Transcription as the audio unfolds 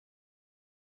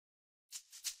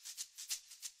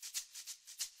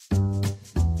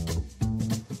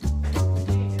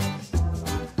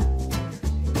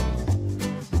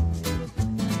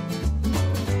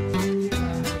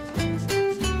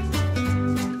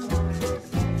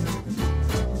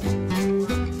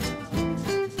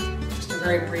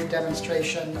very brief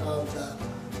demonstration of the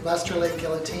Lester Lake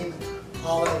Guillotine,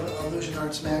 all of Illusion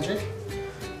Arts magic.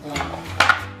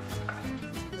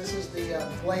 This is the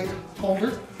blade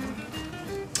holder,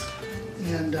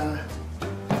 and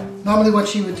normally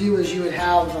what you would do is you would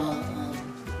have a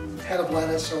head of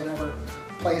lettuce or whatever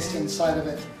placed inside of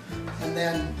it, and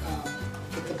then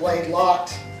with the blade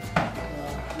locked,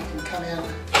 you can come in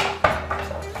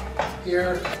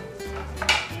here,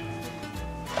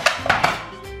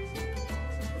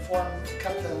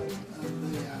 cut the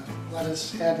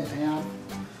lettuce head in half.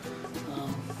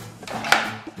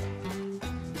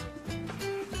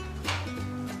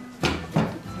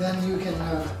 Then you can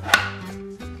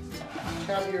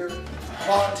have your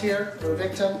volunteer or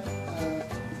victim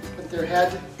put their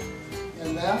head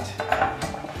in that.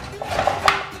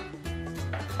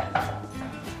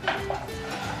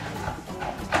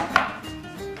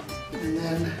 And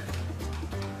then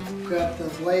grab the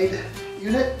blade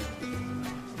unit.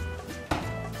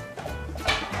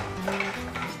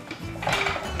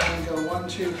 And go 1,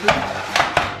 2, 3,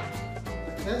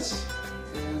 like this.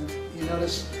 And you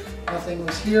notice nothing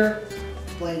was here.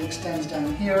 Blade extends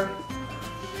down here.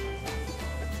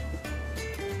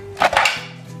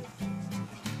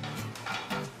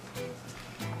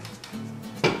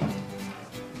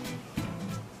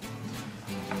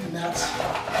 And that's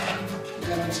a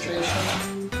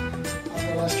demonstration of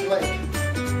the Lester Lake.